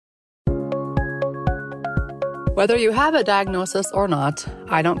Whether you have a diagnosis or not,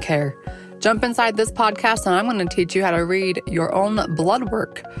 I don't care. Jump inside this podcast and I'm going to teach you how to read your own blood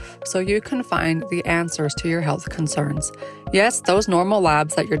work so you can find the answers to your health concerns. Yes, those normal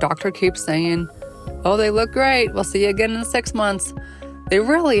labs that your doctor keeps saying, oh, they look great, we'll see you again in 6 months. They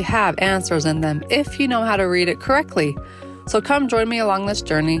really have answers in them if you know how to read it correctly. So come join me along this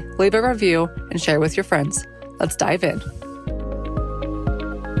journey, leave a review, and share with your friends. Let's dive in.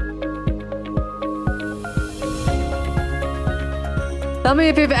 Tell me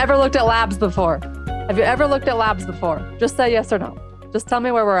if you've ever looked at labs before. Have you ever looked at labs before? Just say yes or no. Just tell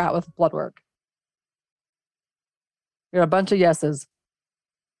me where we're at with blood work. We got a bunch of yeses.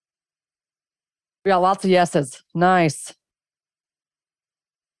 We got lots of yeses. Nice.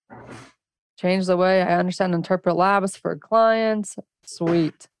 Change the way I understand and interpret labs for clients.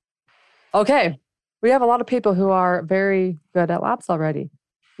 Sweet. Okay. We have a lot of people who are very good at labs already.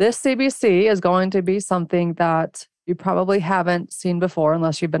 This CBC is going to be something that you probably haven't seen before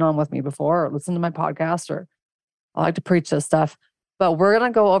unless you've been on with me before or listened to my podcast, or I like to preach this stuff. But we're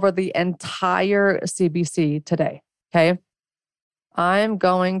going to go over the entire CBC today, okay? I'm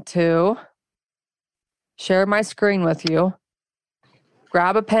going to share my screen with you.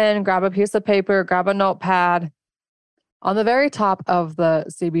 Grab a pen, grab a piece of paper, grab a notepad. On the very top of the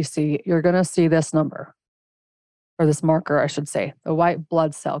CBC, you're going to see this number, or this marker, I should say, the white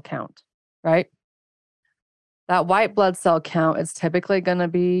blood cell count, right? That white blood cell count is typically going to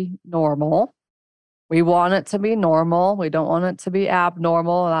be normal. We want it to be normal. We don't want it to be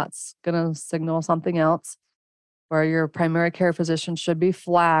abnormal. That's going to signal something else, where your primary care physician should be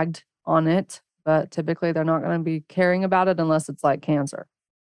flagged on it, but typically they're not going to be caring about it unless it's like cancer.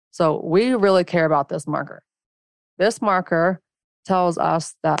 So we really care about this marker. This marker tells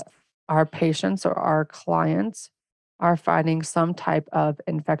us that our patients or our clients are fighting some type of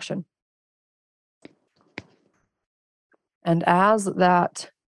infection. And as that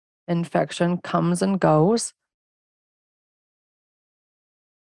infection comes and goes,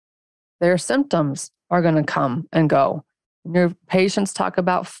 their symptoms are going to come and go. When your patients talk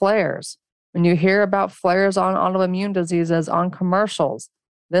about flares, when you hear about flares on autoimmune diseases on commercials,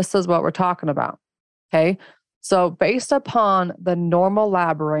 this is what we're talking about, okay? So based upon the normal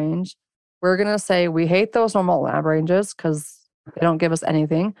lab range, we're going to say we hate those normal lab ranges because they don't give us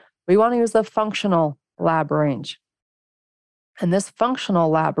anything. We want to use the functional lab range. And this functional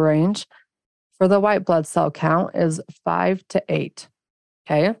lab range for the white blood cell count is 5 to 8,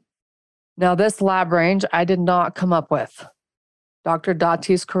 okay? Now, this lab range I did not come up with. Dr.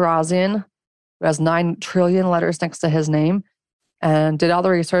 Datis Kharrazian, who has 9 trillion letters next to his name, and did all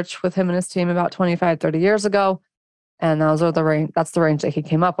the research with him and his team about 25, 30 years ago. And those are the range, that's the range that he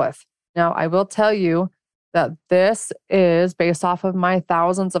came up with. Now, I will tell you that this is based off of my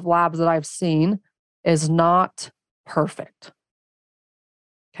thousands of labs that I've seen, is not perfect.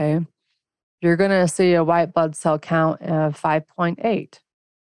 Okay, you're going to see a white blood cell count of 5.8,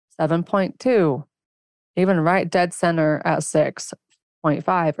 7.2, even right dead center at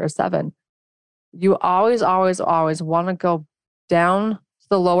 6.5 or 7. You always want to go down to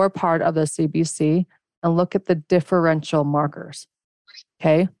the lower part of the CBC and look at the differential markers.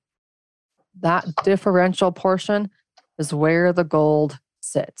 Okay, that differential portion is where the gold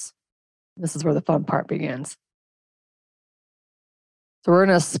sits. This is where the fun part begins. So we're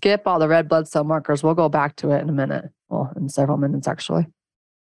going to skip all the red blood cell markers. We'll go back to it in a minute. Well, in several minutes, actually.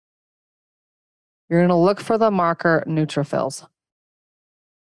 You're going to look for the marker neutrophils.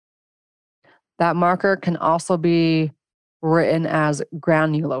 That marker can also be written as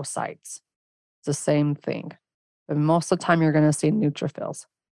granulocytes. It's the same thing. But most of the time, you're going to see neutrophils.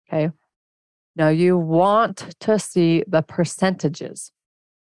 Okay. Now, you want to see the percentages.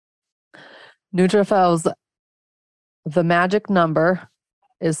 Neutrophils, the magic number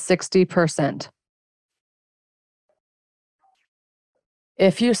is 60%.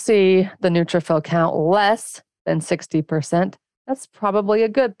 If you see the neutrophil count less than 60%, that's probably a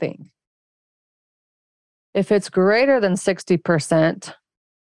good thing. If it's greater than 60%,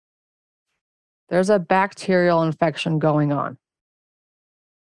 there's a bacterial infection going on.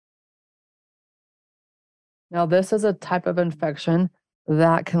 Now, this is a type of infection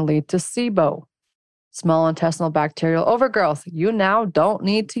that can lead to SIBO, small intestinal bacterial overgrowth. You now don't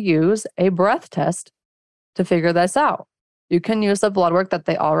need to use a breath test to figure this out. You can use the blood work that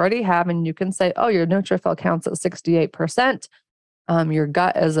they already have, and you can say, oh, your neutrophil count's at 68%. Your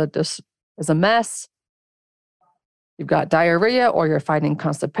gut is a mess. You've got diarrhea, or you're fighting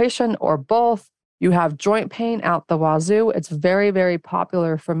constipation, or both. You have joint pain out the wazoo. It's very, very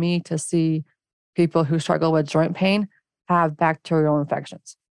popular for me to see people who struggle with joint pain have bacterial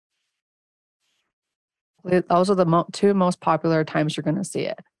infections. Those are the two most popular times you're going to see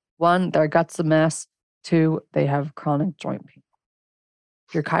it. One, their gut's a mess. Two, they have chronic joint pain.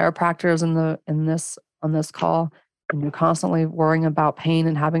 If your chiropractor is on this call and you're constantly worrying about pain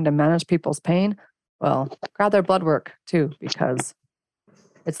and having to manage people's pain, well, grab their blood work too, because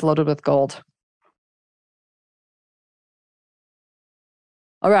it's loaded with gold.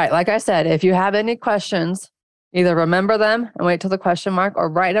 All right, like I said, if you have any questions, either remember them and wait till the question mark or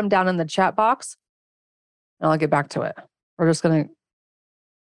write them down in the chat box and I'll get back to it. We're just going to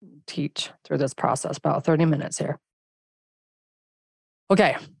teach through this process, about 30 minutes here.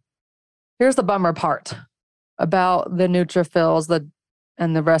 Okay, here's the bummer part about the neutrophils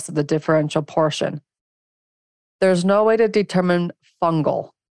and the rest of the differential portion. There's no way to determine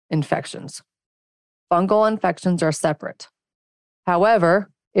fungal infections. Fungal infections are separate.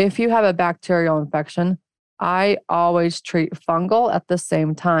 However, if you have a bacterial infection, I always treat fungal at the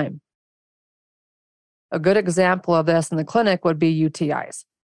same time. A good example of this in the clinic would be UTIs.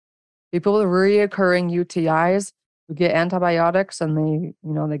 People with reoccurring UTIs who get antibiotics and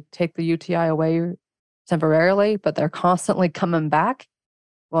they take the UTI away temporarily, but they're constantly coming back.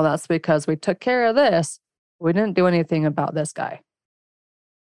 Well, that's because we took care of this. We didn't do anything about this guy.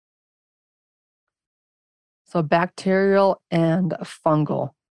 So bacterial and fungal,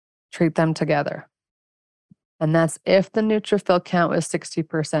 treat them together. And that's if the neutrophil count is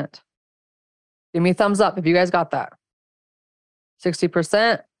 60%. Give me a thumbs up if you guys got that.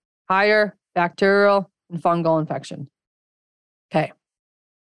 60% higher, bacterial and fungal infection. Okay.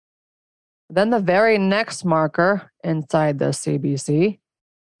 Then the very next marker inside the CBC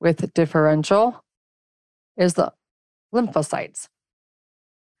with differential is the lymphocytes.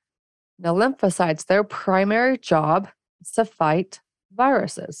 Now, lymphocytes, their primary job is to fight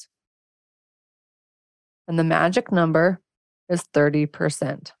viruses. And the magic number is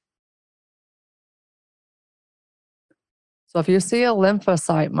 30%. So if you see a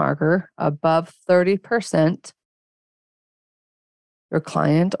lymphocyte marker above 30%, your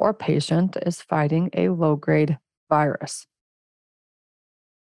client or patient is fighting a low-grade virus.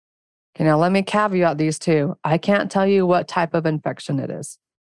 Okay, now let me caveat these two. I can't tell you what type of infection it is,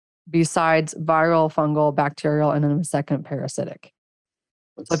 besides viral, fungal, bacterial, and then a second parasitic.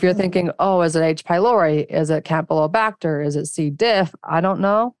 So if you're thinking, oh, is it H. pylori? Is it Campylobacter? Is it C. diff? I don't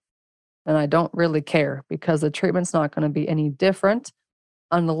know. And I don't really care because the treatment's not going to be any different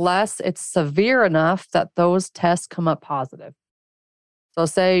unless it's severe enough that those tests come up positive. So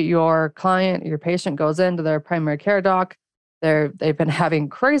say your client, your patient goes into their primary care doc. They've been having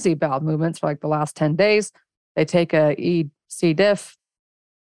crazy bowel movements for like the last 10 days. They take a C. diff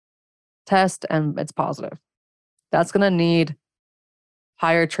test and it's positive. That's going to need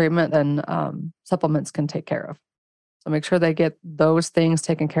higher treatment than supplements can take care of. So make sure they get those things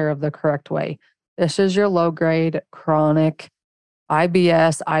taken care of the correct way. This is your low-grade chronic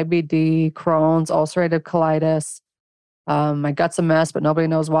IBS, IBD, Crohn's, ulcerative colitis. My gut's a mess, but nobody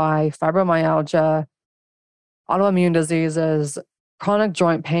knows why. Fibromyalgia, autoimmune diseases, chronic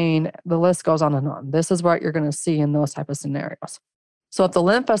joint pain. The list goes on and on. This is what you're going to see in those type of scenarios. So if the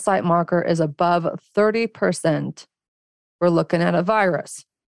lymphocyte marker is above 30%, we're looking at a virus.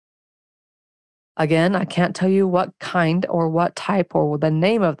 Again, I can't tell you what kind or what type or the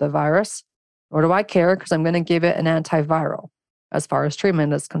name of the virus, nor do I care because I'm going to give it an antiviral as far as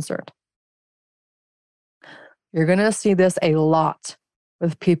treatment is concerned. You're going to see this a lot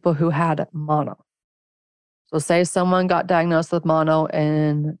with people who had mono. So say someone got diagnosed with mono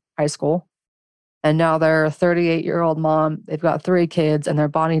in high school, and now they're a 38-year-old mom. They've got 3 kids, and their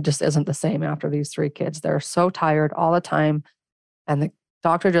body just isn't the same after these 3 kids. They're so tired all the time, and the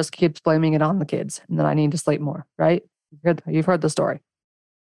doctor just keeps blaming it on the kids, and then I need to sleep more, right? You've heard the story.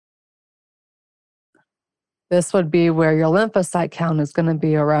 This would be where your lymphocyte count is going to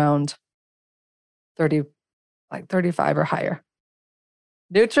be around 30, like 35 or higher.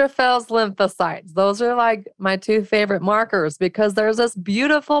 Neutrophils, lymphocytes. Those are like my 2 favorite markers because there's this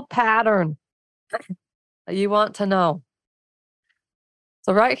beautiful pattern that you want to know.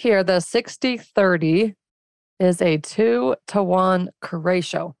 So right here, the 60-30 is a 2-to-1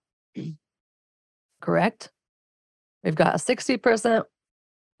 ratio. Correct? We've got 60%.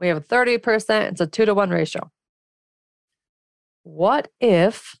 We have 30%. It's a 2-to-1 ratio. What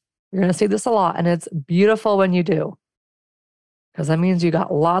if, you're going to see this a lot, and it's beautiful when you do, because that means you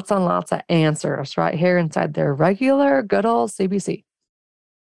got lots and lots of answers right here inside their regular good old CBC.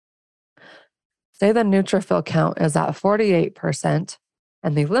 Say the neutrophil count is at 48%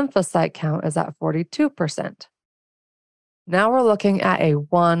 and the lymphocyte count is at 42%. Now we're looking at a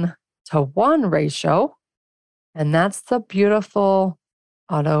 1-to-1 ratio, and that's the beautiful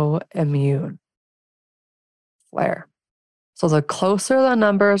autoimmune. flare. So the closer the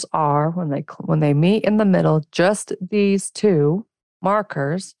numbers are when they meet in the middle, just these two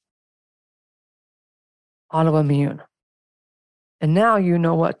markers, autoimmune. And now you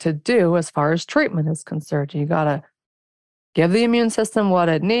know what to do as far as treatment is concerned. You got to give the immune system what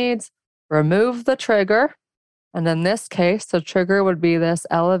it needs, remove the trigger. And in this case, the trigger would be this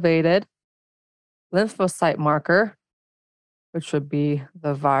elevated lymphocyte marker, which would be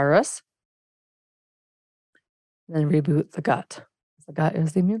the virus. Then reboot the gut. The gut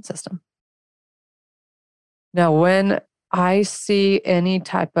is the immune system. Now, when I see any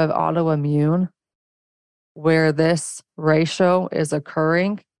type of autoimmune where this ratio is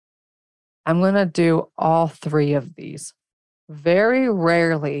occurring, I'm going to do all three of these. Very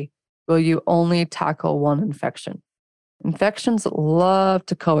rarely will you only tackle one infection. Infections love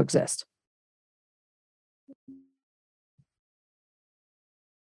to coexist.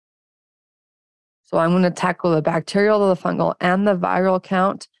 So I'm going to tackle the bacterial, the fungal, and the viral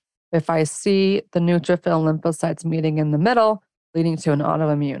count if I see the neutrophil lymphocytes meeting in the middle, leading to an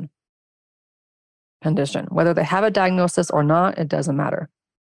autoimmune condition. Whether they have a diagnosis or not, it doesn't matter.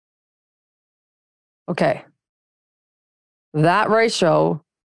 Okay. That ratio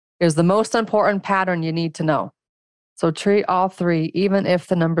is the most important pattern you need to know. So treat all three, even if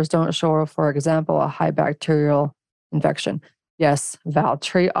the numbers don't show, for example, a high bacterial infection. Yes, Val,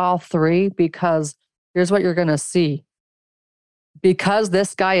 treat all three because here's what you're going to see. Because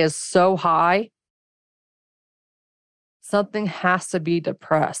this guy is so high, something has to be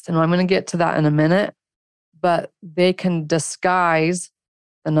depressed. And I'm going to get to that in a minute, but they can disguise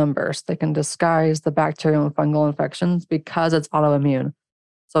the numbers. They can disguise the bacterial and fungal infections because it's autoimmune.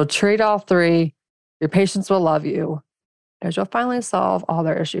 So treat all three. Your patients will love you as you'll finally solve all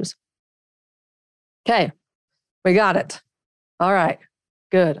their issues. Okay, we got it. All right,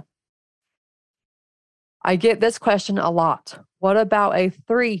 good. I get this question a lot. What about a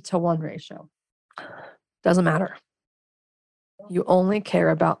 3-to-1 ratio? Doesn't matter. You only care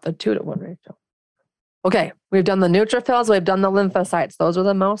about the 2-to-1 ratio. Okay, we've done the neutrophils, we've done the lymphocytes. Those are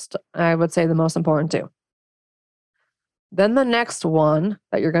the most, I would say, the most important too. Then the next one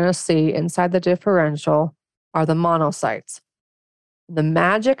that you're going to see inside the differential are the monocytes. The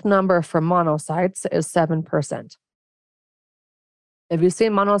magic number for monocytes is 7%. If you see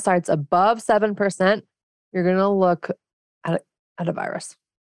monocytes above 7%, you're going to look at a virus.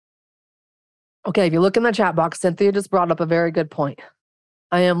 Okay, if you look in the chat box, Cynthia just brought up a very good point.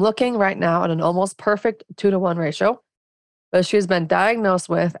 I am looking right now at an almost perfect 2-to-1 ratio, but she's been diagnosed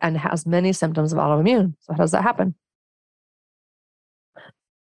with and has many symptoms of autoimmune. So how does that happen?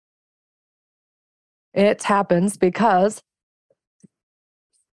 It happens because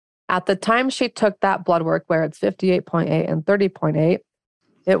at the time she took that blood work where it's 58.8 and 30.8,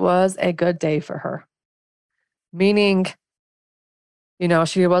 it was a good day for her. Meaning,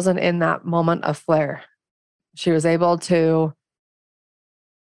 she wasn't in that moment of flare. She was able to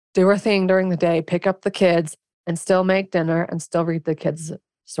do her thing during the day, pick up the kids, and still make dinner and still read the kids'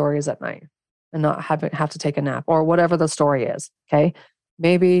 stories at night and not have to take a nap or whatever the story is, okay?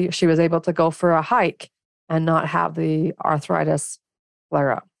 Maybe she was able to go for a hike and not have the arthritis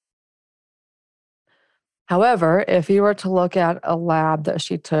flare up. However, if you were to look at a lab that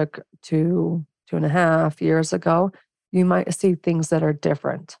she took 2.5 years ago, you might see things that are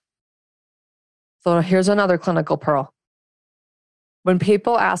different. So here's another clinical pearl. When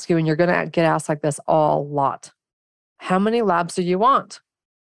people ask you, and you're going to get asked like this a lot, how many labs do you want?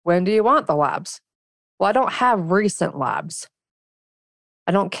 When do you want the labs? Well, I don't have recent labs.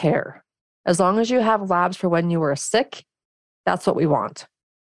 I don't care. As long as you have labs for when you were sick, that's what we want.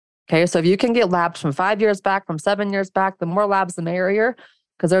 Okay, so if you can get labs from 5 years back, from 7 years back, the more labs, the merrier,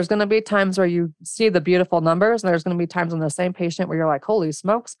 because there's going to be times where you see the beautiful numbers, and there's going to be times on the same patient where you're like, holy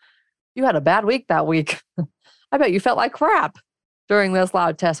smokes, you had a bad week that week. I bet you felt like crap during this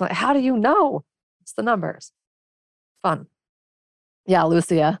lab test. Like, how do you know? It's the numbers. Fun. Yeah,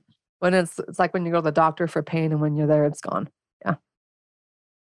 Lucia. When it's like when you go to the doctor for pain and when you're there, it's gone. Yeah.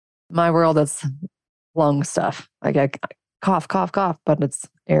 My world is lung stuff. Like I cough, but it's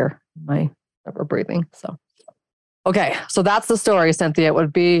air in my that we're breathing. So, okay. So that's the story, Cynthia. It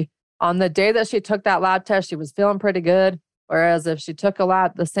would be on the day that she took that lab test, she was feeling pretty good. Whereas if she took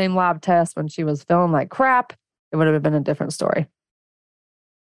the same lab test when she was feeling like crap, it would have been a different story.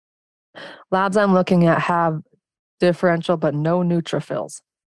 Labs I'm looking at have differential, but no neutrophils.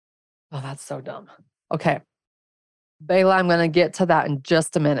 Oh, that's so dumb. Okay. Bayla, I'm going to get to that in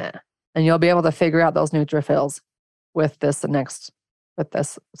just a minute. And you'll be able to figure out those neutrophils with this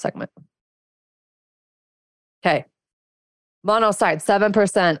segment. Okay. Monocyte,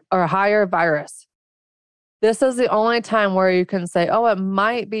 7% or higher virus. This is the only time where you can say, oh, it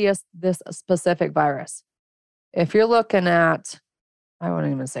might be this specific virus. If you're looking at, I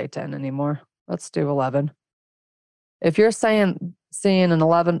won't even say 10 anymore. Let's do 11. If you're seeing an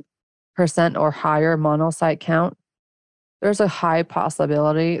 11% or higher monocyte count, there's a high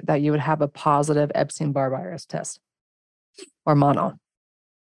possibility that you would have a positive Epstein-Barr virus test or mono.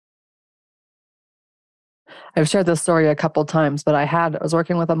 I've shared this story a couple times, but I was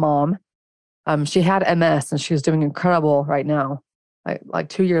working with a mom. She had MS and she's doing incredible right now. Like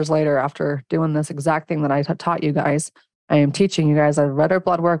 2 years later, after doing this exact thing that I taught you guys, I am teaching you guys. I read her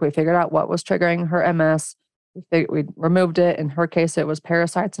blood work. We figured out what was triggering her MS. We removed it. In her case, it was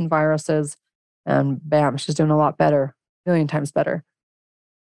parasites and viruses. And bam, she's doing a lot better, a million times better.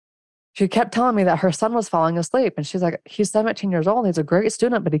 She kept telling me that her son was falling asleep. And she's like, he's 17 years old. He's a great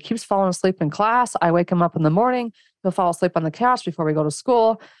student, but he keeps falling asleep in class. I wake him up in the morning. He'll fall asleep on the couch before we go to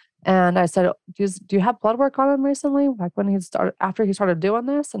school. And I said, do you have blood work on him recently? Like after he started doing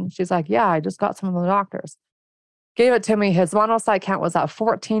this? And she's like, yeah, I just got some of the doctors. Gave it to me. His monocyte count was at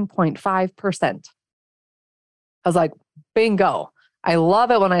 14.5%. I was like, bingo. I love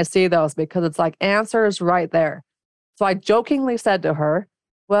it when I see those because it's like answers right there. So I jokingly said to her,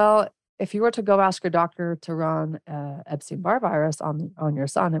 well, if you were to go ask your doctor to run Epstein-Barr virus on your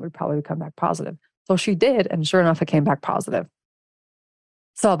son, it would probably come back positive. So she did. And sure enough, it came back positive.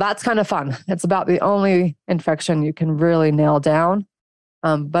 So that's kind of fun. It's about the only infection you can really nail down.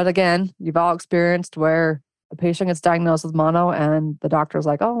 But again, you've all experienced where a patient gets diagnosed with mono and the doctor's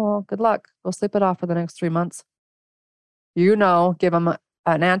like, oh, well, good luck. Go sleep it off for the next 3 months. Give them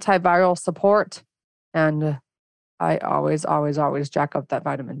an antiviral support. And I always, always, always jack up that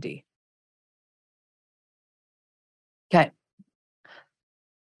vitamin D. Okay.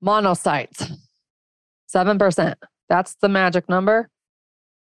 Monocytes, 7%. That's the magic number.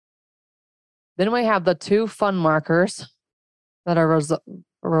 Then we have the two fun markers that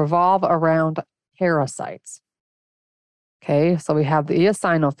revolve around parasites. Okay, so we have the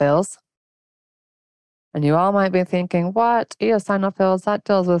eosinophils. And you all might be thinking, what? Eosinophils, that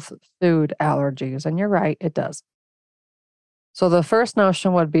deals with food allergies. And you're right, it does. So the first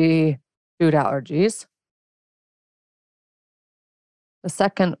notion would be food allergies. The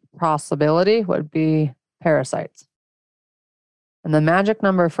second possibility would be parasites. And the magic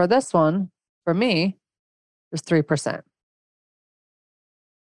number for this one, for me, is 3%.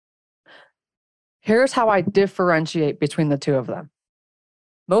 Here's how I differentiate between the two of them.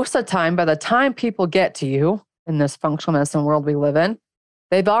 Most of the time, by the time people get to you in this functional medicine world we live in,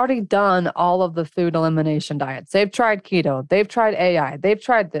 they've already done all of the food elimination diets. They've tried keto. They've tried AI. They've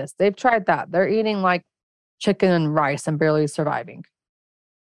tried this. They've tried that. They're eating like chicken and rice and barely surviving.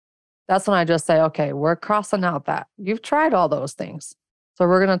 That's when I just say, okay, we're crossing out that. You've tried all those things. So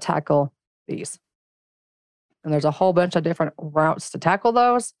we're going to tackle these. And there's a whole bunch of different routes to tackle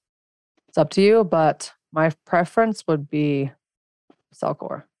those. It's up to you, but my preference would be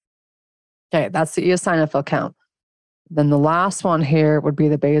Cellcore. Okay, that's the eosinophil count. Then the last one here would be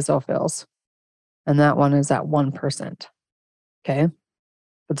the basophils. And that one is at 1%. Okay. If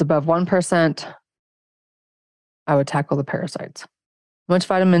it's above 1%, I would tackle the parasites. How much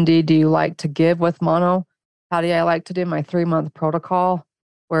vitamin D do you like to give with mono? How do I like to do my 3-month protocol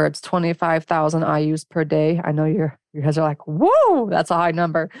where it's 25,000 IUs per day? I know you guys are like, whoa, that's a high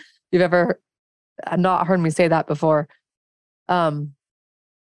number. You've ever not heard me say that before.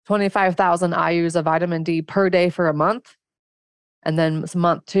 25,000 IUs of vitamin D per day for a month. And then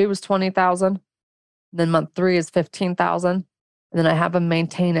month 2 is 20,000. Then month 3 is 15,000. And then I have him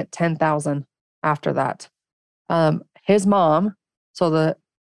maintain at 10,000 after that. His mom, so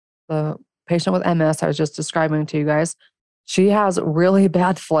the patient with MS I was just describing to you guys, she has really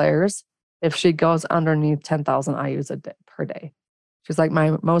bad flares if she goes underneath 10,000 IUs per day. She's like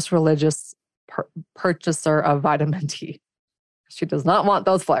my most religious purchaser of vitamin D. She does not want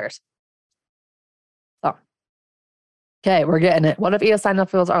those flares. So, okay, we're getting it. What if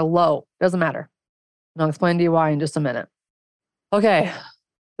eosinophils are low? Doesn't matter. And I'll explain to you why in just a minute. Okay,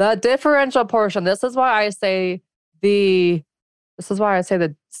 the differential portion. This is why I say the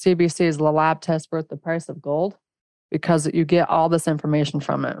CBC is the lab test worth the price of gold, because you get all this information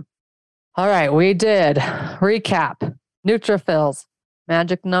from it. All right, we did recap. Neutrophils,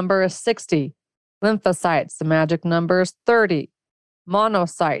 magic number is 60. Lymphocytes, the magic number is 30.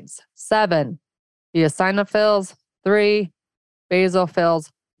 Monocytes, 7. Eosinophils, 3.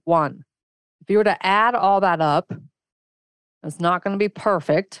 Basophils, 1. If you were to add all that up, it's not going to be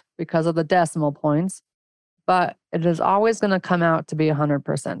perfect because of the decimal points, but it is always going to come out to be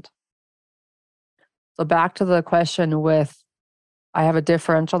 100%. So back to the question with, I have a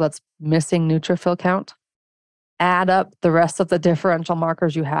differential that's missing neutrophil count. add up the rest of the differential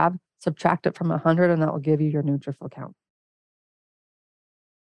markers you have, subtract it from 100, and that will give you your neutrophil count.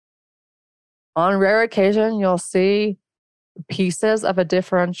 On rare occasion, you'll see pieces of a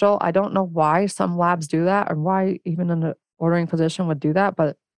differential. I don't know why some labs do that or why even an ordering physician would do that,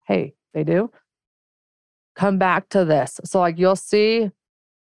 but hey, they do. Come back to this. So like you'll see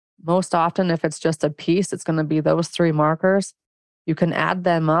most often if it's just a piece, it's going to be those 3 markers. You can add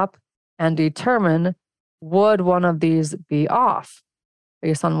them up and determine would one of these be off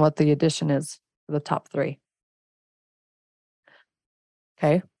based on what the addition is for the top 3.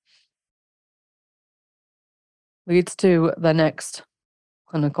 Okay. Leads to the next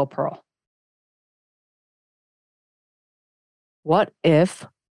clinical pearl. What if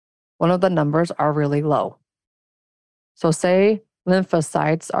one of the numbers are really low? So say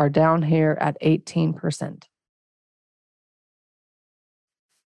lymphocytes are down here at 18%.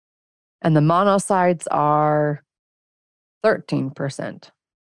 And the monocytes are 13%.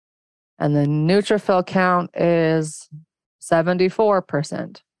 And the neutrophil count is 74%. I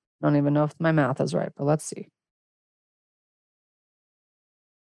don't even know if my math is right, but let's see.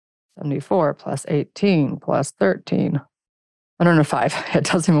 74 plus 18 plus 13. 105. It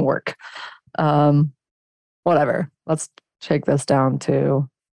doesn't even work. Whatever. Let's take this down to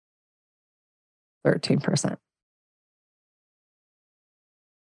 13%.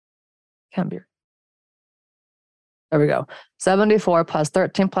 Can't be. There we go. 74 plus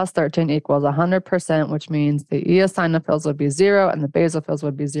 13 equals 100%, which means the eosinophils would be 0 and the basophils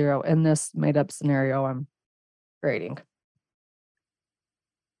would be 0 in this made-up scenario I'm creating.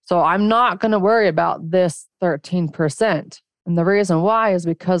 So I'm not going to worry about this 13%. And the reason why is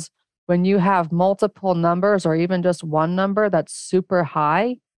because when you have multiple numbers or even just one number that's super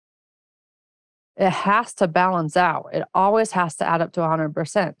high, it has to balance out. It always has to add up to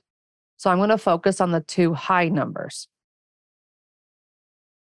 100%. So I'm going to focus on the 2 high numbers,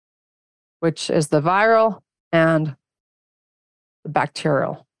 which is the viral and the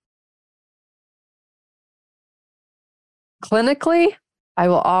bacterial. Clinically, I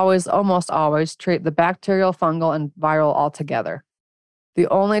will almost always treat the bacterial, fungal, and viral all together. The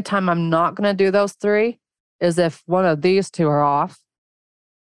only time I'm not going to do those 3 is if one of these 2 are off,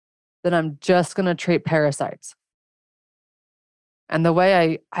 then I'm just going to treat parasites. And the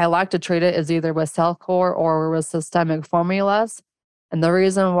way I like to treat it is either with CellCore or with systemic formulas. And the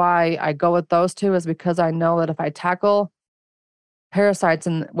reason why I go with those 2 is because I know that if I tackle parasites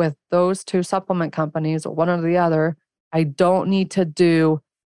with those 2 supplement companies, or one or the other, I don't need to do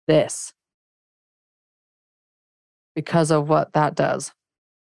this because of what that does.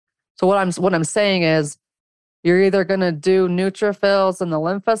 So what I'm saying is you're either going to do neutrophils and the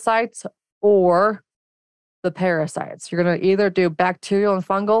lymphocytes or the parasites. You're going to either do bacterial and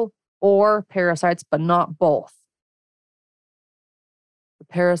fungal or parasites, but not both. The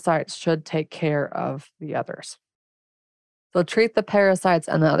parasites should take care of the others. So treat the parasites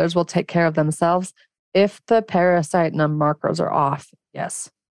and the others will take care of themselves. If the parasite markers are off,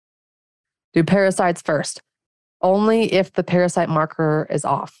 yes. Do parasites first, only if the parasite marker is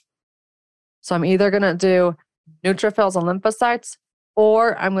off. So I'm either going to do neutrophils and lymphocytes,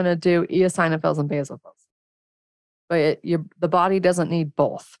 or I'm going to do eosinophils and basophils. But the body doesn't need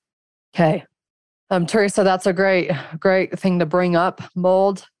both. Okay. Teresa, that's a great thing to bring up.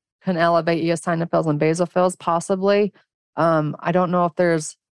 Mold can elevate eosinophils and basophils, possibly. I don't know if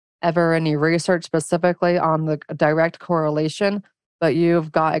there's ever any research specifically on the direct correlation, but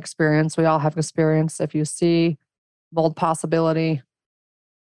you've got experience. We all have experience. If you see mold possibility,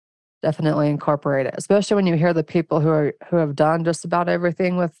 definitely incorporate it, especially when you hear the people who have done just about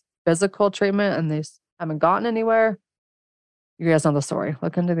everything with physical treatment and they haven't gotten anywhere. You guys know the story.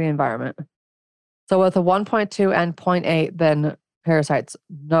 Look into the environment. So with a 1.2 and 0.8, then parasites,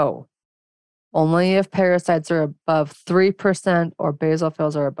 no. Only if parasites are above 3% or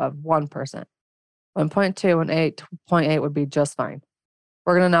basophils are above 1%. 1.2 and 8.8 would be just fine.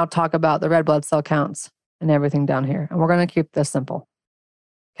 We're going to now talk about the red blood cell counts and everything down here. And we're going to keep this simple.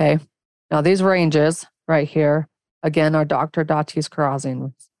 Okay. Now these ranges right here, again, are Dr. Dati's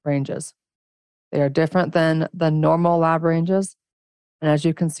Kharazin ranges. They are different than the normal lab ranges. And as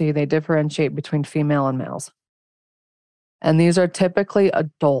you can see, they differentiate between female and males. And these are typically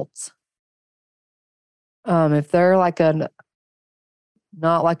adults. If they're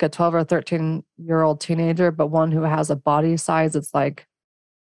not like a 12 or 13-year-old teenager, but one who has a body size that's like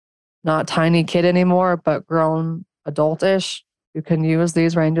not tiny kid anymore, but grown adultish, you can use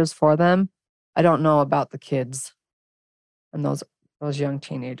these ranges for them. I don't know about the kids and those young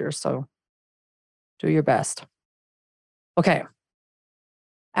teenagers, so do your best. Okay.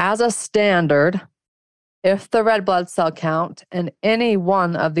 As a standard, If the red blood cell count and any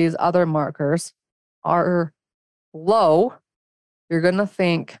one of these other markers are low, you're going to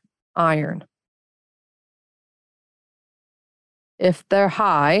think iron. If they're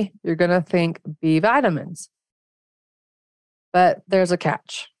high, you're going to think B vitamins. But there's a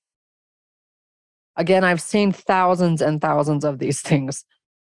catch. Again, I've seen thousands and thousands of these things.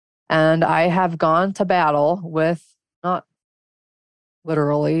 And I have gone to battle with, not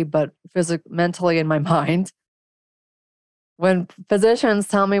literally, but mentally in my mind, when physicians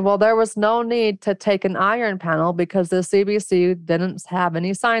tell me, well, there was no need to take an iron panel because the CBC didn't have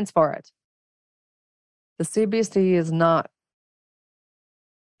any signs for it. The CBC is not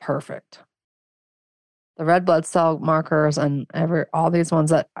perfect. The red blood cell markers and all these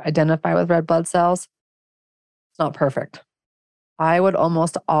ones that identify with red blood cells, it's not perfect. I would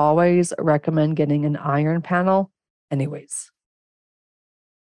almost always recommend getting an iron panel anyways.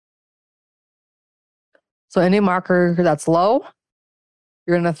 So any marker that's low,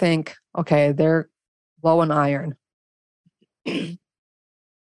 you're going to think, okay, they're low in iron. The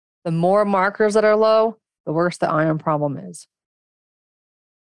more markers that are low, the worse the iron problem is.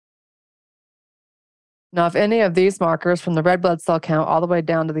 Now, if any of these markers from the red blood cell count all the way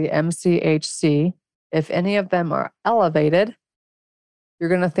down to the MCHC, if any of them are elevated, you're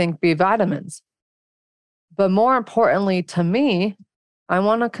going to think B vitamins. But more importantly to me, I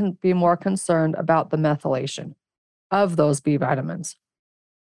want to be more concerned about the methylation of those B vitamins.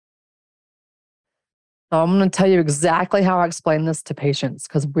 Now, I'm going to tell you exactly how I explain this to patients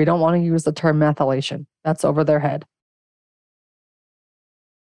because we don't want to use the term methylation. That's over their head.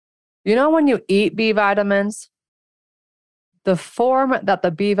 You know, when you eat B vitamins, the form that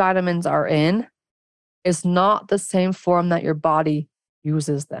the B vitamins are in is not the same form that your body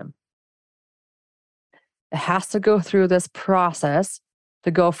uses them. It has to go through this process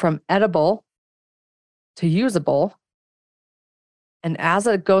to go from edible to usable. And as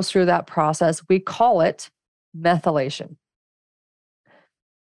it goes through that process, we call it methylation.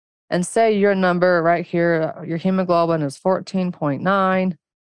 And say your number right here, your hemoglobin is 14.9.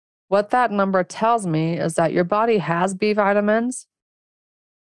 What that number tells me is that your body has B vitamins,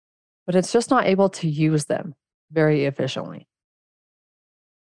 but it's just not able to use them very efficiently.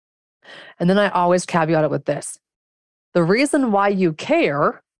 And then I always caveat it with this. The reason why you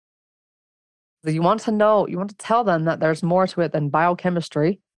care, that you want to tell them that there's more to it than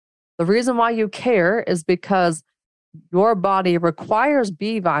biochemistry. The reason why you care is because your body requires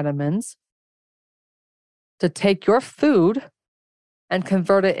B vitamins to take your food and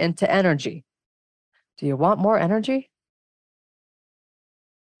convert it into energy. Do you want more energy?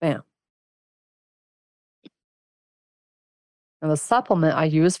 Bam. And the supplement I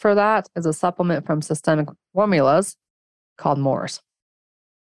use for that is a supplement from Systemic Formulas called Moors.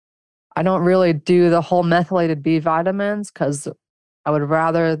 I don't really do the whole methylated B vitamins because I would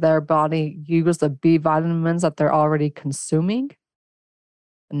rather their body use the B vitamins that they're already consuming,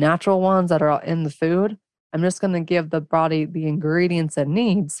 the natural ones that are in the food. I'm just going to give the body the ingredients it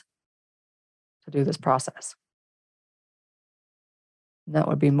needs to do this process. And that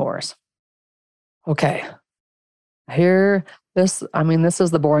would be Moors. Okay. This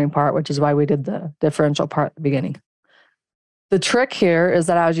is the boring part, which is why we did the differential part at the beginning. The trick here is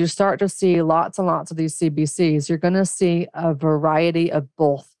that as you start to see lots and lots of these CBCs, you're going to see a variety of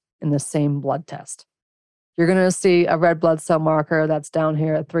both in the same blood test. You're going to see a red blood cell marker that's down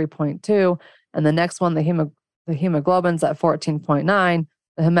here at 3.2, and the next one, the hemoglobin's at 14.9,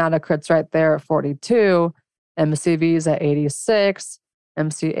 the hematocrit's right there at 42, MCV's at 86,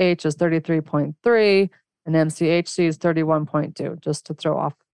 MCH is 33.3, and MCHC is 31.2, just to throw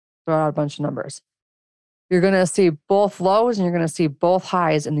out a bunch of numbers. You're going to see both lows and you're going to see both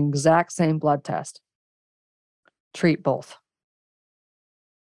highs in the exact same blood test. Treat both.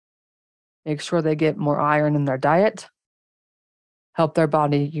 Make sure they get more iron in their diet. Help their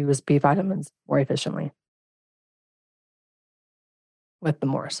body use B vitamins more efficiently with the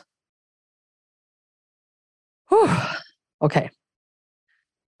Moors. Whew. Okay.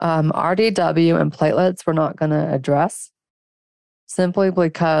 RDW and platelets we're not going to address simply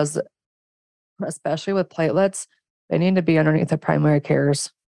because, especially with platelets, they need to be underneath the primary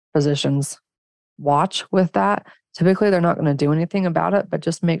care's physician's watch with that. Typically, they're not going to do anything about it, but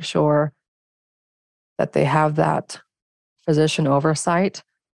just make sure that they have that physician oversight.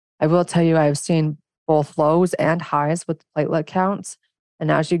 I will tell you, I've seen both lows and highs with platelet counts.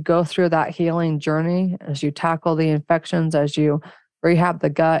 And as you go through that healing journey, as you tackle the infections, as you rehab the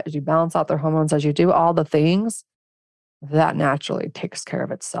gut, as you balance out their hormones, as you do all the things, that naturally takes care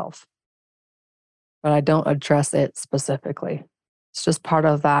of itself. But I don't address it specifically. It's just part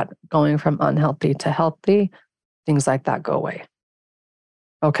of that going from unhealthy to healthy. Things like that go away.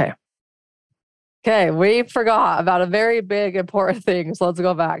 Okay. Okay, we forgot about a very big important thing. So let's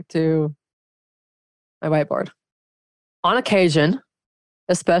go back to my whiteboard. On occasion,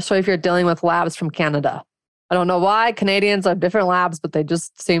 especially if you're dealing with labs from Canada, I don't know why Canadians are different labs, but they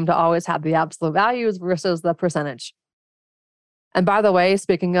just seem to always have the absolute values versus the percentage. And by the way,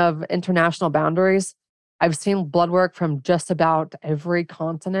 speaking of international boundaries, I've seen blood work from just about every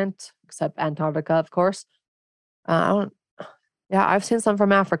continent except Antarctica, of course. I've seen some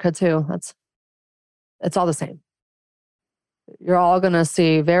from Africa too. It's all the same. You're all going to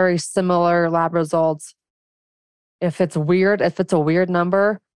see very similar lab results. If it's a weird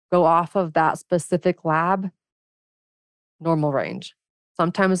number, go off of that specific lab, normal range.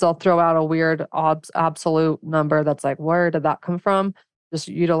 Sometimes they'll throw out a weird absolute number that's like, where did that come from? Just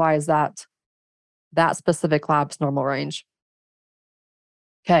utilize that specific lab's normal range.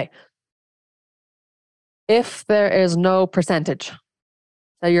 Okay. If there is no percentage,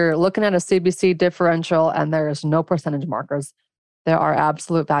 so you're looking at a CBC differential and there is no percentage markers, there are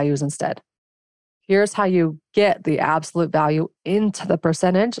absolute values instead. Here's how you get the absolute value into the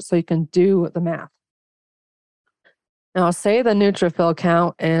percentage so you can do the math. Now, say the neutrophil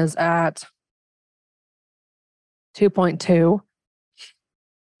count is at 2.2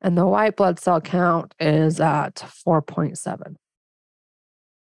 and the white blood cell count is at 4.7.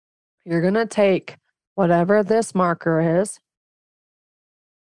 You're going to take whatever this marker is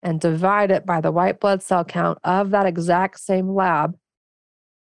and divide it by the white blood cell count of that exact same lab,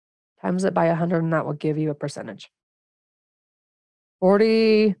 times it by 100, and that will give you a percentage.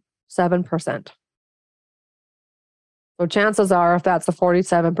 47%. So chances are, if that's a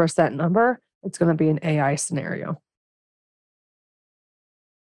 47% number, it's going to be an AI scenario.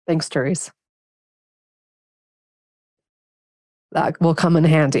 Thanks, Therese. That will come in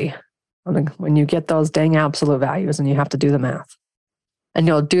handy when you get those dang absolute values and you have to do the math. And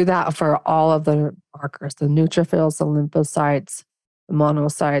you'll do that for all of the markers, the neutrophils, the lymphocytes, the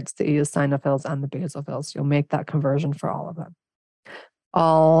monocytes, the eosinophils, and the basophils. You'll make that conversion for all of them.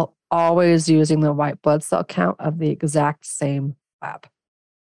 Always using the white blood cell count of the exact same lab.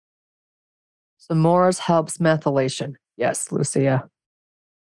 So Moore's helps methylation. Yes, Lucia.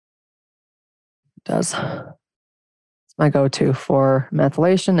 It does. It's my go-to for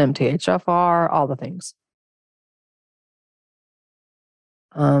methylation, MTHFR, all the things.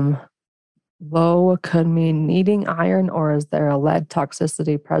 Low could mean needing iron, or is there a lead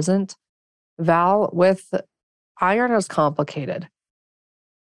toxicity present? Val, with iron is complicated.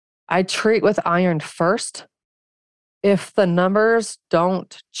 I treat with iron first. If the numbers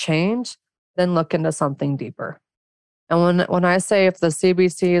don't change, then look into something deeper. And when I say if the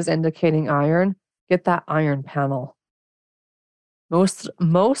CBC is indicating iron, get that iron panel.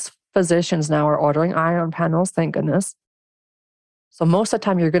 Most physicians now are ordering iron panels, thank goodness. So most of the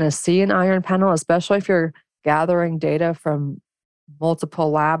time you're going to see an iron panel, especially if you're gathering data from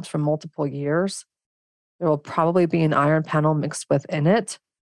multiple labs from multiple years. There will probably be an iron panel mixed within it.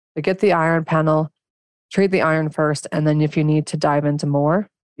 But get the iron panel, treat the iron first, and then if you need to dive into more,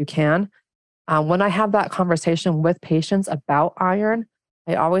 you can. When I have that conversation with patients about iron,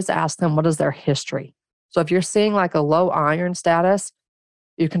 I always ask them, what is their history? So if you're seeing like a low iron status,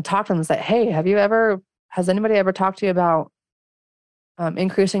 you can talk to them and say, hey, has anybody ever talked to you about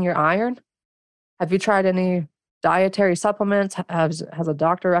increasing your iron? Have you tried any dietary supplements? Has a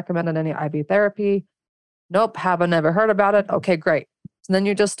doctor recommended any IV therapy? Nope, haven't never heard about it. Okay, great. So then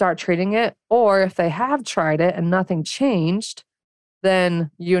you just start treating it. Or if they have tried it and nothing changed, then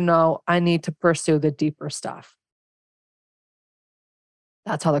I need to pursue the deeper stuff.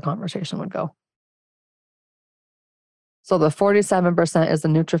 That's how the conversation would go. So the 47% is the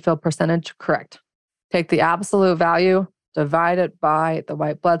neutrophil percentage, correct. Take the absolute value, divide it by the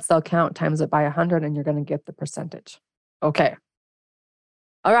white blood cell count, times it by 100, and you're going to get the percentage. Okay.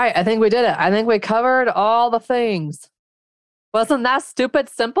 All right, I think we did it. I think we covered all the things. Wasn't that stupid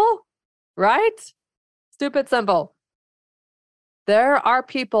simple? Right? Stupid simple. There are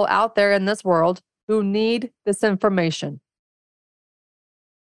people out there in this world who need this information.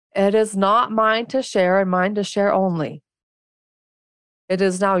 It is not mine to share and mine to share only. It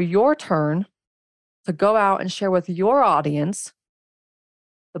is now your turn to go out and share with your audience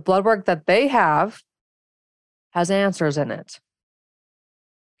the blood work that they have has answers in it.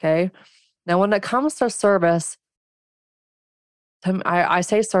 Okay. Now, when it comes to service, I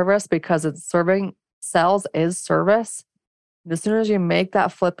say service because it's serving cells is service. And as soon as you make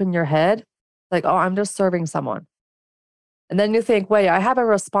that flip in your head, like, oh, I'm just serving someone. And then you think, wait, I have a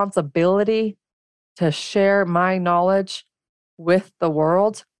responsibility to share my knowledge with the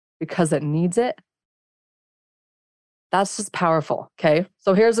world because it needs it. That's just powerful. Okay.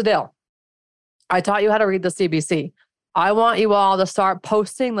 So here's the deal. I taught you how to read the CBC. I want you all to start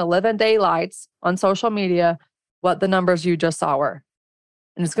posting the living daylights on social media, what the numbers you just saw were.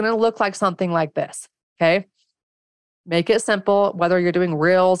 And it's going to look like something like this. Okay. Make it simple, whether you're doing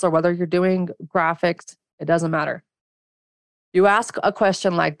reels or whether you're doing graphics, it doesn't matter. You ask a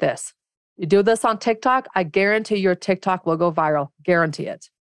question like this. You do this on TikTok, I guarantee your TikTok will go viral. Guarantee it.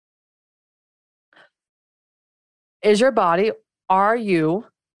 Is your body, are you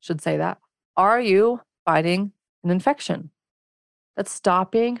fighting an infection that's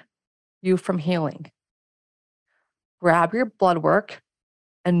stopping you from healing? Grab your blood work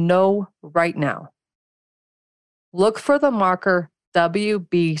and know right now. Look for the marker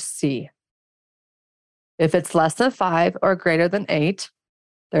WBC. If it's less than 5 or greater than 8,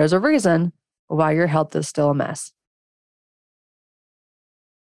 there's a reason why your health is still a mess.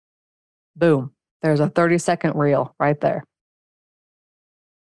 Boom. There's a 30-second reel right there.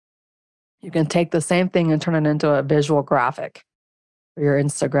 You can take the same thing and turn it into a visual graphic for your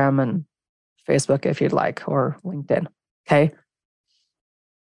Instagram and Facebook if you'd like, or LinkedIn. Okay.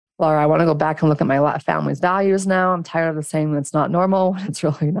 Laura, I want to go back and look at my family's values now. I'm tired of saying that's not normal. It's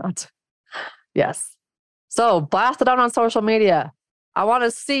really not. Yes. So blast it out on social media. I want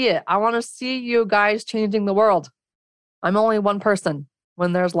to see it. I want to see you guys changing the world. I'm only one person.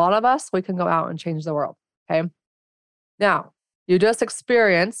 When there's a lot of us, we can go out and change the world. Okay. Now, you just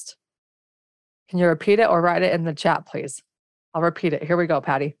experienced. Can you repeat it or write it in the chat, please? I'll repeat it. Here we go,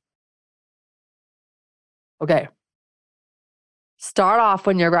 Patty. Okay. Start off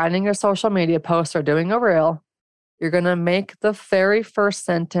when you're writing your social media post or doing a reel. You're going to make the very first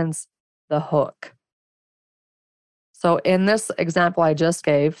sentence the hook. So in this example I just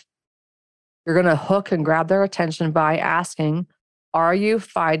gave, you're going to hook and grab their attention by asking, are you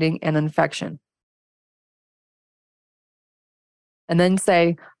fighting an infection? And then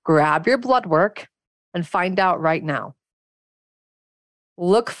say, grab your blood work and find out right now.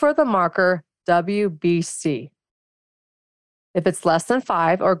 Look for the marker WBC. If it's less than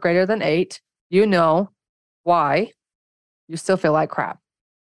 5 or greater than 8, you know why you still feel like crap.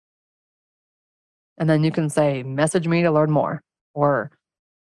 And then you can say, message me to learn more. Or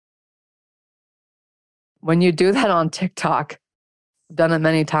when you do that on TikTok, I've done it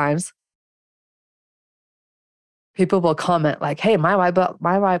many times, people will comment like, hey, my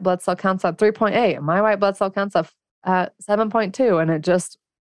white blood cell count's at 3.8. My white blood cell count's at 7.2. And it just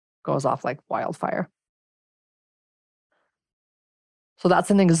goes off like wildfire. So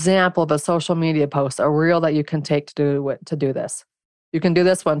that's an example of a social media post, a reel that you can take to do this. You can do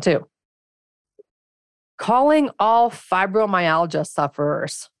this one too. Calling all fibromyalgia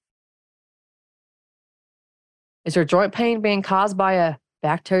sufferers. Is your joint pain being caused by a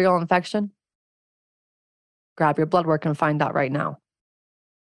bacterial infection? Grab your blood work and find out right now.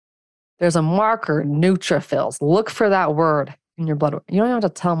 There's a marker, neutrophils. Look for that word in your blood work. You don't have to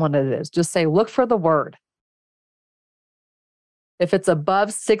tell them what it is. Just say, look for the word. If it's above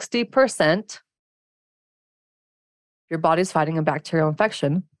 60%, your body's fighting a bacterial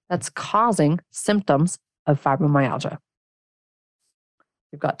infection that's causing symptoms of fibromyalgia.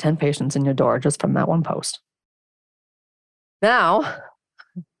 You've got 10 patients in your door just from that one post. Now,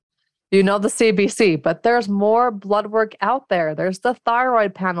 you know the CBC, but there's more blood work out there. There's the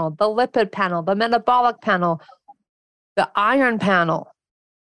thyroid panel, the lipid panel, the metabolic panel, the iron panel.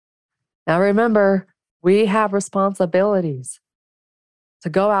 Now remember, we have responsibilities to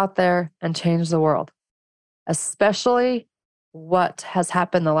go out there and change the world, especially what has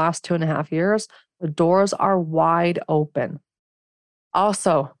happened the last 2.5 years. The doors are wide open.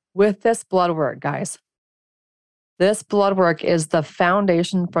 Also, with this blood work, guys, this blood work is the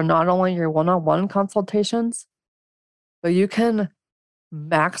foundation for not only your one-on-one consultations, but you can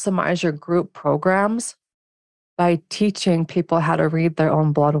maximize your group programs by teaching people how to read their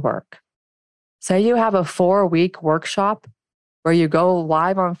own blood work. Say you have a 4-week workshop where you go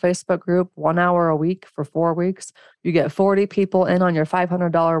live on Facebook group 1 hour a week for 4 weeks. You get 40 people in on your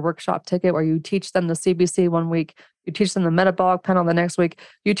 $500 workshop ticket where you teach them the CBC 1 week. You teach them the metabolic panel the next week.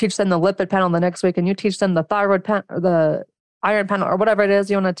 You teach them the lipid panel the next week. And you teach them the thyroid panel, or the iron panel, or whatever it is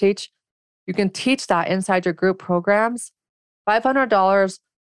you want to teach. You can teach that inside your group programs. $500,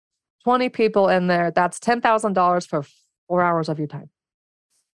 20 people in there. That's $10,000 for 4 hours of your time.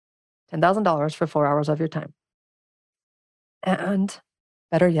 $10,000 for 4 hours of your time. And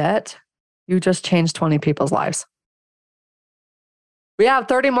better yet, you just changed 20 people's lives. We have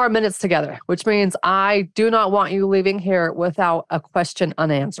 30 more minutes together, which means I do not want you leaving here without a question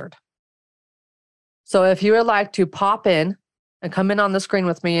unanswered. So if you would like to pop in and come in on the screen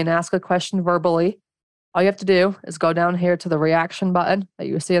with me and ask a question verbally, all you have to do is go down here to the reaction button that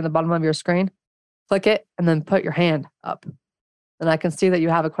you see at the bottom of your screen, click it, and then put your hand up. Then I can see that you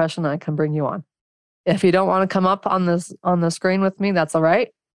have a question and I can bring you on. If you don't want to come up on the screen with me, that's all right.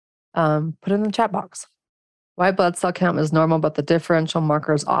 Put it in the chat box. White blood cell count is normal, but the differential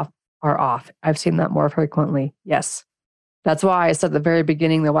markers are off. I've seen that more frequently. Yes. That's why I said at the very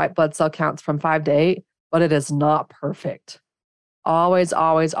beginning, the white blood cell count's from 5 to 8, but it is not perfect. Always,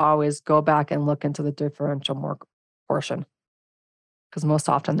 always, always go back and look into the differential portion, because most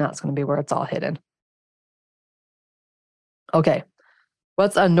often that's going to be where it's all hidden. Okay.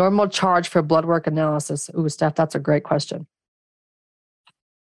 What's a normal charge for blood work analysis? Ooh, Steph, that's a great question.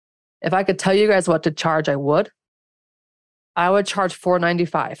 If I could tell you guys what to charge, I would. I would charge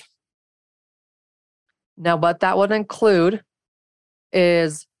 $4.95. Now, what that would include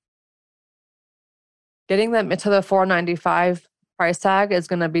is getting them to the $4.95 price tag is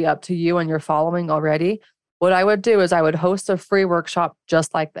going to be up to you and your following already. What I would do is I would host a free workshop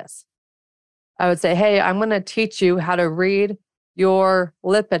just like this. I would say, hey, I'm going to teach you how to read your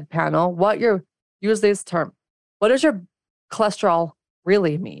lipid panel. Use this term. What does your cholesterol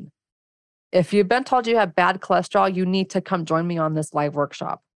really mean? If you've been told you have bad cholesterol, you need to come join me on this live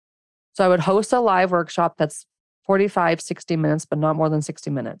workshop. So I would host a live workshop that's 45, 60 minutes, but not more than 60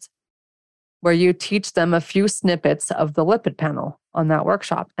 minutes, where you teach them a few snippets of the lipid panel on that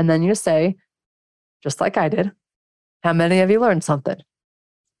workshop. And then you say, just like I did, how many of you learned something?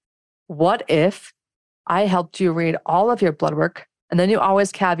 What if I helped you read all of your blood work? And then you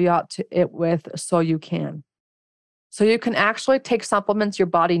always caveat to it with, so you can. So you can actually take supplements your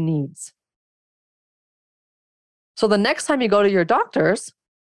body needs. So the next time you go to your doctors,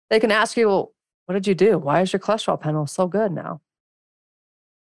 they can ask you, well, what did you do? Why is your cholesterol panel so good now?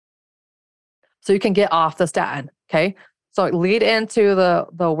 So you can get off the statin, okay? So lead into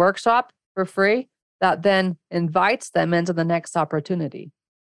the workshop for free that then invites them into the next opportunity.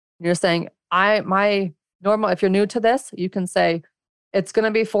 You're saying, if you're new to this, you can say, it's going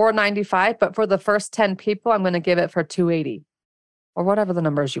to be $4.95, but for the first 10 people, I'm going to give it for $2.80 or whatever the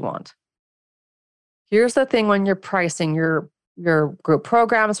numbers you want. Here's the thing when you're pricing your group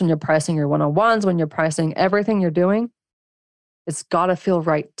programs, when you're pricing your one-on-ones, when you're pricing everything you're doing, it's got to feel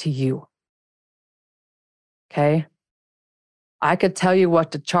right to you. Okay? I could tell you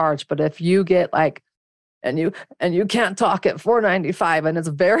what to charge, but if you get and you can't talk at $4.95 and it's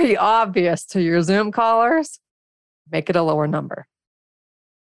very obvious to your Zoom callers, make it a lower number.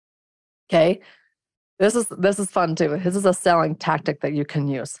 Okay? This is fun too. This is a selling tactic that you can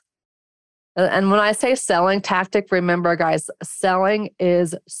use. And when I say selling tactic, remember guys, selling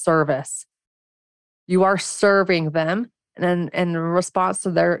is service. You are serving them, and in response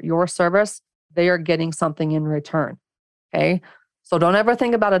to your service, they are getting something in return. Okay? So don't ever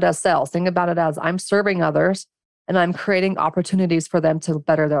think about it as sales. Think about it as I'm serving others and I'm creating opportunities for them to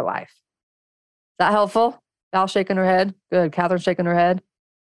better their life. Is that helpful? Val shaking her head. Good. Catherine shaking her head.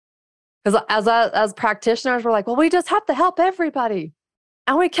 Because as practitioners, we're like, well, we just have to help everybody.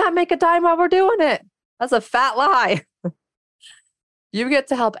 And we can't make a dime while we're doing it. That's a fat lie. You get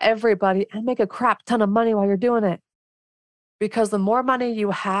to help everybody and make a crap ton of money while you're doing it. Because the more money you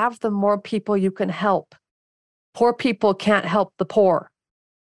have, the more people you can help. Poor people can't help the poor.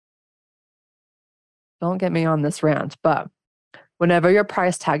 Don't get me on this rant, but whenever you're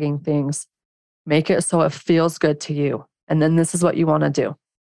price tagging things, make it so it feels good to you. And then this is what you want to do.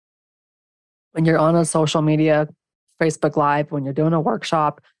 When you're on a social media, Facebook Live, when you're doing a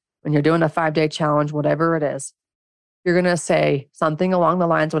workshop, when you're doing a 5-day challenge, whatever it is, you're going to say something along the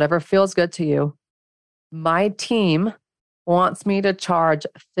lines, whatever feels good to you. My team wants me to charge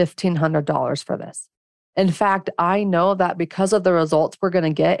 $1,500 for this. In fact, I know that because of the results we're going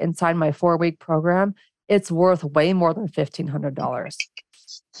to get inside my 4-week program, it's worth way more than $1,500.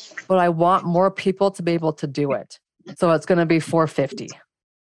 But I want more people to be able to do it. So it's going to be $450.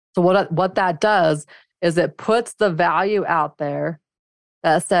 So what that does is it puts the value out there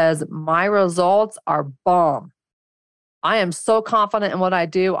that says, my results are bomb. I am so confident in what I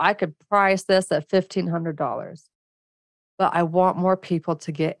do. I could price this at $1,500, but I want more people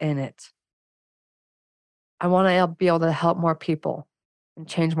to get in it. I want to be able to help more people and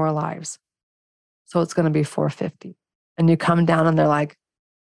change more lives. So it's going to be $450. And you come down and they're like,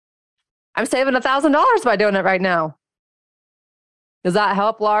 I'm saving $1,000 by doing it right now. Does that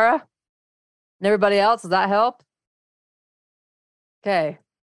help, Laura? And everybody else, does that help? Okay.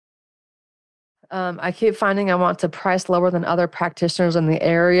 I keep finding I want to price lower than other practitioners in the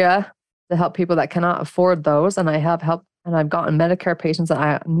area to help people that cannot afford those. And I have helped, and I've gotten Medicare patients that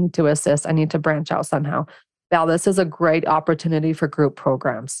I need to assist. I need to branch out somehow. Now, this is a great opportunity for group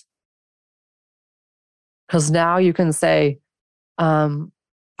programs. Because now you can say,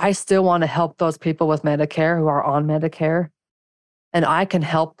 I still want to help those people with Medicare who are on Medicare, and I can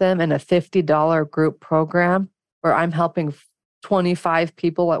help them in a $50 group program where I'm helping 25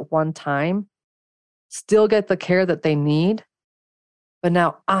 people at one time still get the care that they need. But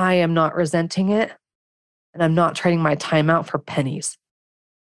now I am not resenting it, and I'm not trading my time out for pennies.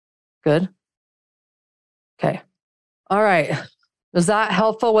 Good? Okay. All right. Is that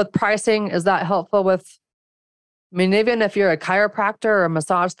helpful with pricing? Is that helpful with, I mean, even if you're a chiropractor or a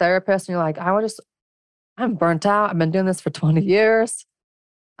massage therapist and you're like, I'm burnt out. I've been doing this for 20 years.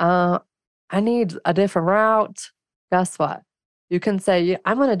 I need a different route. Guess what? You can say,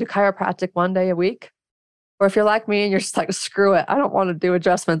 I'm going to do chiropractic 1 day a week. Or if you're like me and you're just like, screw it, I don't want to do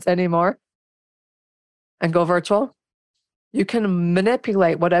adjustments anymore and go virtual. You can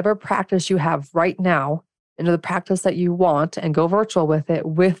manipulate whatever practice you have right now into the practice that you want and go virtual with it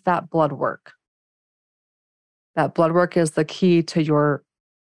with that blood work. That blood work is the key to your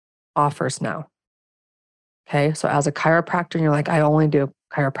offers now. Okay, so as a chiropractor, you're like, I only do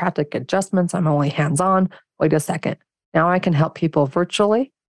chiropractic adjustments. I'm only hands-on. Wait a second. Now I can help people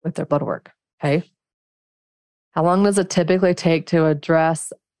virtually with their blood work. Okay. How long does it typically take to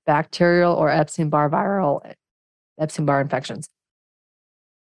address bacterial or Epstein-Barr infections?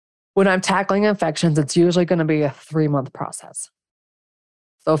 When I'm tackling infections, it's usually going to be a 3-month process.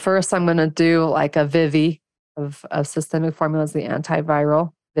 So first, I'm going to do like a Vivi of systemic formulas, the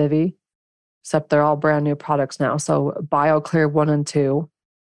antiviral Vivi, except they're all brand new products now. So BioClear 1 and 2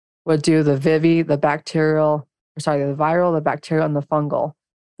 would do the Vivi, the viral, the bacterial, and the fungal.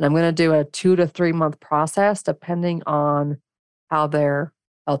 And I'm going to do a 2 to 3 month process depending on how their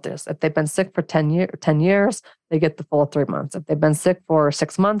health is. If they've been sick for 10 years, they get the full 3 months. If they've been sick for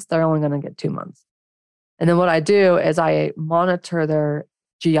 6 months, they're only going to get 2 months. And then what I do is I monitor their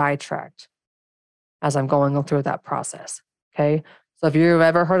GI tract as I'm going through that process. Okay. So if you've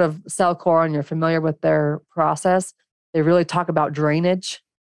ever heard of Cellcore and you're familiar with their process, they really talk about drainage.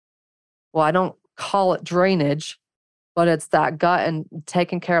 Well, I don't call it drainage, but it's that gut and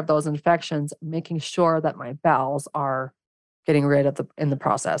taking care of those infections, making sure that my bowels are getting rid of in the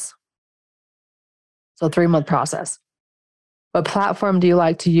process. So 3-month process. What platform do you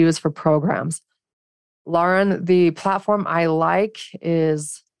like to use for programs? Lauren, the platform I like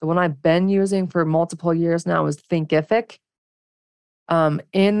is the one I've been using for multiple years now is Thinkific.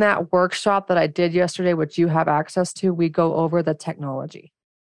 In that workshop that I did yesterday, which you have access to, we go over the technology.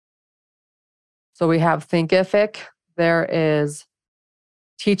 So we have Thinkific. There is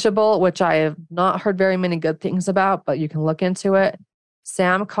Teachable, which I have not heard very many good things about, but you can look into it.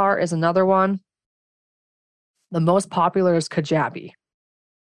 Samcart is another one. The most popular is Kajabi.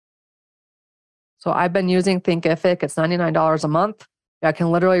 So I've been using Thinkific. It's $99 a month. I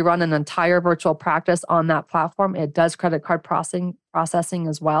can literally run an entire virtual practice on that platform. It does credit card processing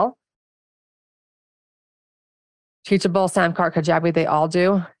as well. Teachable, Samcart, Kajabi, they all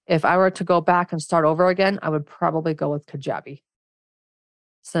do. If I were to go back and start over again, I would probably go with Kajabi.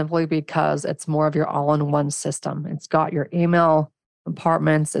 Simply because it's more of your all-in-one system. It's got your email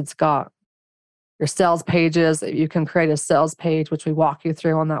compartments. It's got your sales pages. You can create a sales page, which we walked you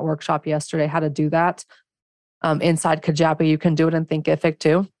through on that workshop yesterday, how to do that. Inside Kajabi, you can do it in Thinkific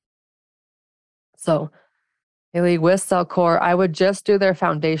too. So, Haley, with Cellcore, I would just do their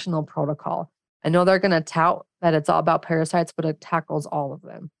foundational protocol. I know they're going to tout that it's all about parasites, but it tackles all of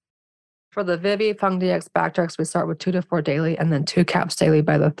them. For the Vivi, FungDX, Bactrex, we start with 2 to 4 daily and then 2 caps daily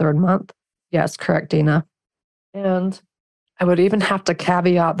by the 3rd month. Yes, correct, Dina. And I would even have to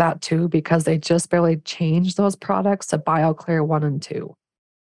caveat that too, because they just barely changed those products to BioClear 1 and 2.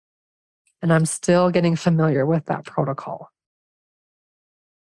 And I'm still getting familiar with that protocol.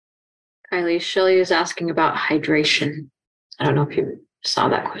 Kylie, Shelley is asking about hydration. I don't know if you saw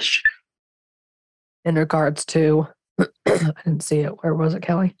that question. In regards to, I didn't see it. Where was it,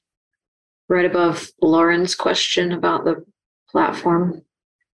 Kelly? Right above Lauren's question about the platform,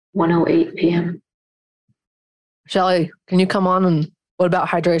 1:08 p.m. Shelley, can you come on and what about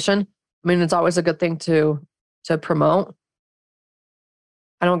hydration? I mean, it's always a good thing to promote.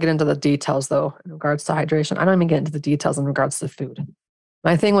 I don't get into the details though in regards to hydration. I don't even get into the details in regards to food.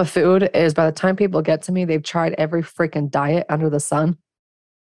 My thing with food is by the time people get to me, they've tried every freaking diet under the sun.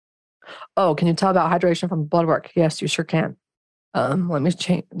 Oh, can you tell about hydration from blood work? Yes, you sure can. Let me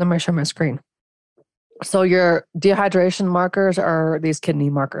share my screen. So your dehydration markers are these kidney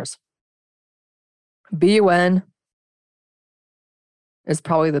markers. BUN is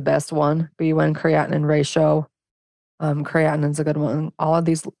probably the best one. BUN creatinine ratio. Creatinine is a good one. All of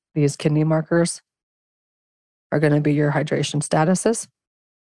these kidney markers are going to be your hydration statuses.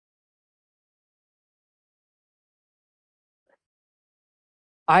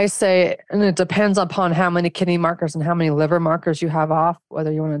 I say, and it depends upon how many kidney markers and how many liver markers you have off,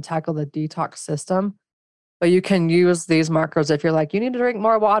 whether you want to tackle the detox system. But you can use these markers if you're like, you need to drink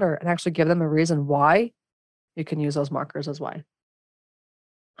more water, and actually give them a reason why. You can use those markers as why.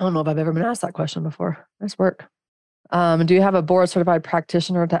 I don't know if I've ever been asked that question before. Nice work. Do you have a board certified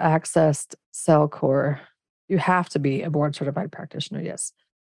practitioner to access CellCore? You have to be a board certified practitioner, yes.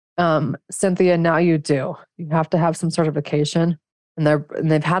 Cynthia, now you do. You have to have some certification, and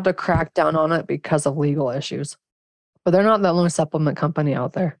they've had to crack down on it because of legal issues. But they're not the only supplement company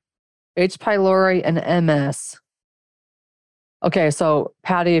out there. H. pylori and MS. Okay, so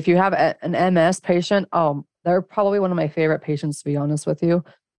Patty, if you have an MS patient, they're probably one of my favorite patients, to be honest with you.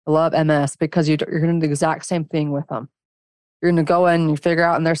 I love MS because you're going to do the exact same thing with them. You're going to go in and you figure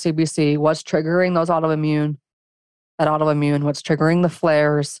out in their CBC what's triggering those autoimmune, what's triggering the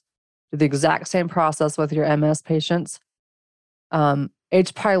flares. Do the exact same process with your MS patients.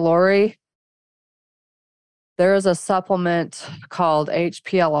 H. pylori, there is a supplement called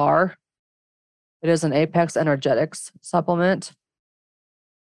HPLR. It is an Apex Energetics supplement.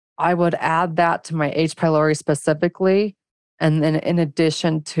 I would add that to my H. pylori specifically, and then in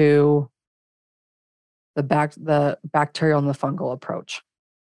addition to the bacterial and the fungal approach.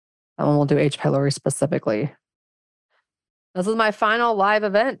 That one will do H. pylori specifically. This is my final live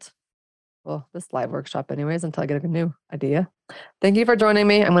event. Well, this live workshop anyways, until I get a new idea. Thank you for joining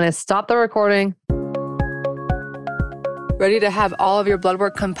me. I'm going to stop the recording. Ready to have all of your blood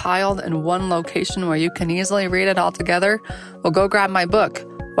work compiled in one location where you can easily read it all together? Well, go grab my book,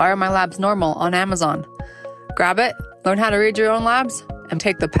 Why Are My Labs Normal, on Amazon. Grab it, learn how to read your own labs, and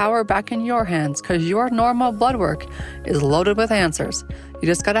take the power back in your hands, because your normal blood work is loaded with answers. You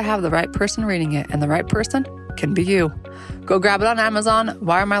just got to have the right person reading it, and the right person can be you. Go grab it on Amazon,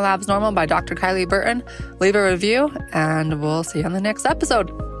 Why Are My Labs Normal by Dr. Kylie Burton. Leave a review, and we'll see you on the next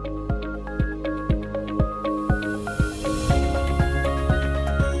episode.